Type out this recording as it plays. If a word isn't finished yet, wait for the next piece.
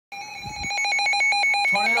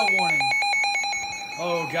tornado warning.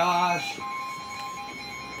 Oh gosh.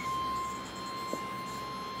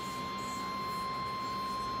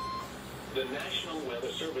 The National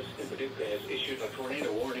Weather Service in Paducah has issued a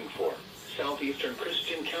tornado warning for southeastern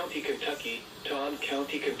Christian County, Kentucky, Todd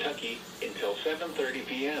County, Kentucky, until 7:30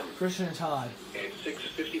 p.m. Christian and Todd. At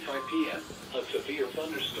 6:55 p.m., a severe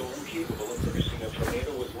thunderstorm capable of producing a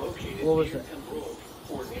tornado was located near Temp Grove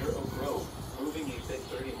or near Oak Grove, moving east at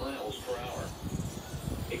 30 miles per hour.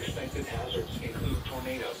 Expected hazards include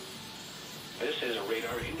tornado. This is a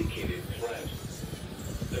radar-indicated threat.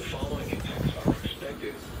 The following impacts are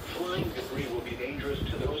expected. Flying debris will be dangerous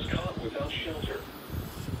to those caught without shelter.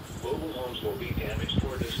 Mobile homes will be damaged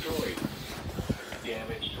or destroyed.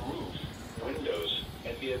 Damage to roofs, windows,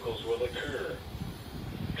 and vehicles will occur.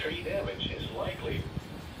 Tree damage is likely.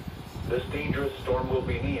 This dangerous storm will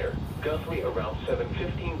be near Guthrie around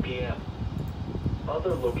 7:15 p.m.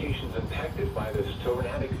 Other locations impacted by this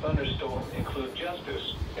tornadic thunderstorm include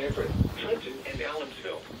Justice, Everett, Trenton, and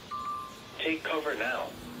Allensville. Take cover now.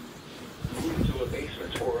 Move to a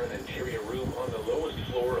basement or an interior room on the lowest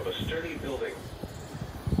floor of a sturdy building.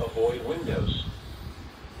 Avoid windows.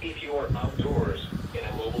 If you are outdoors, in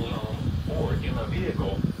a mobile home, or in a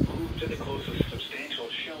vehicle, move to the closest substantial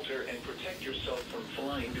shelter and protect yourself from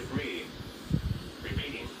flying debris.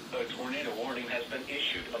 Repeating, a tornado warning has been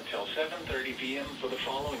issued until 7:30 p.m. for the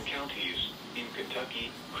following counties in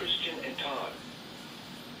Kentucky, Christian, and Todd.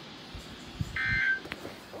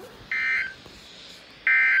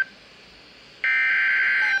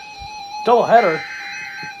 Double header.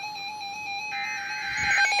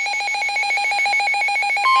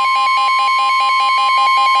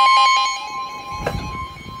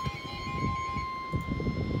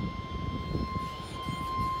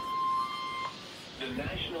 The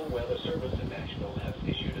National Weather Service in Nashville has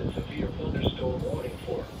issued a severe thunderstorm warning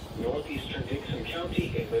for northeastern Dixon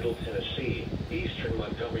County in Middle Tennessee, eastern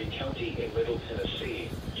Montgomery County in Middle Tennessee,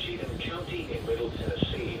 Cheatham County in Middle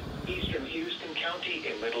Tennessee, eastern Houston County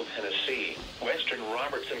in Middle Tennessee, western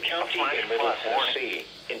Robertson County in Middle Tennessee,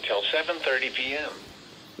 until 7:30 p.m.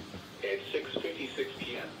 At 6:56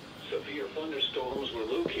 p.m., severe thunderstorms were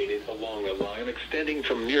located along a line extending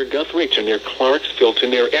from near Guthrie to near Clarksville to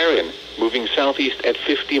near Erin, moving southeast at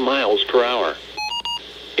 50 miles per hour.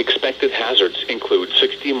 Expected hazards include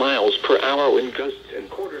 60 miles per hour wind gusts and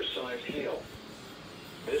quarter-sized hail.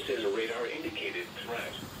 This is a radar-indicated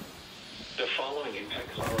threat. The following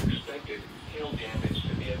impacts are expected. Hail damage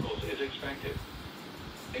to vehicles is expected.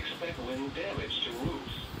 Expect wind damage to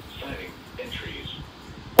roofs, siding, and trees.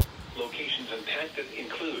 Locations impacted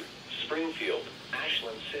include Springfield,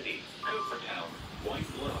 Ashland City, Coopertown, White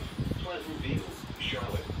Bluff, Pleasant View,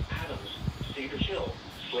 Charlotte, Adams, Cedar Hill,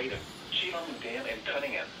 Sladen, Cheatham Dam, and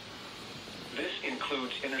Cunningham. This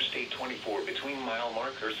includes Interstate 24 between mile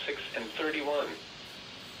markers 6 and 31.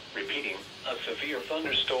 Repeating, a severe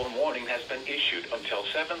thunderstorm warning has been issued until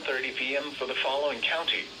 7:30 p.m. for the following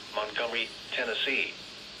county, Montgomery, Tennessee.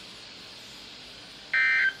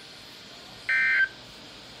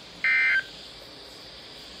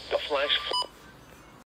 The flash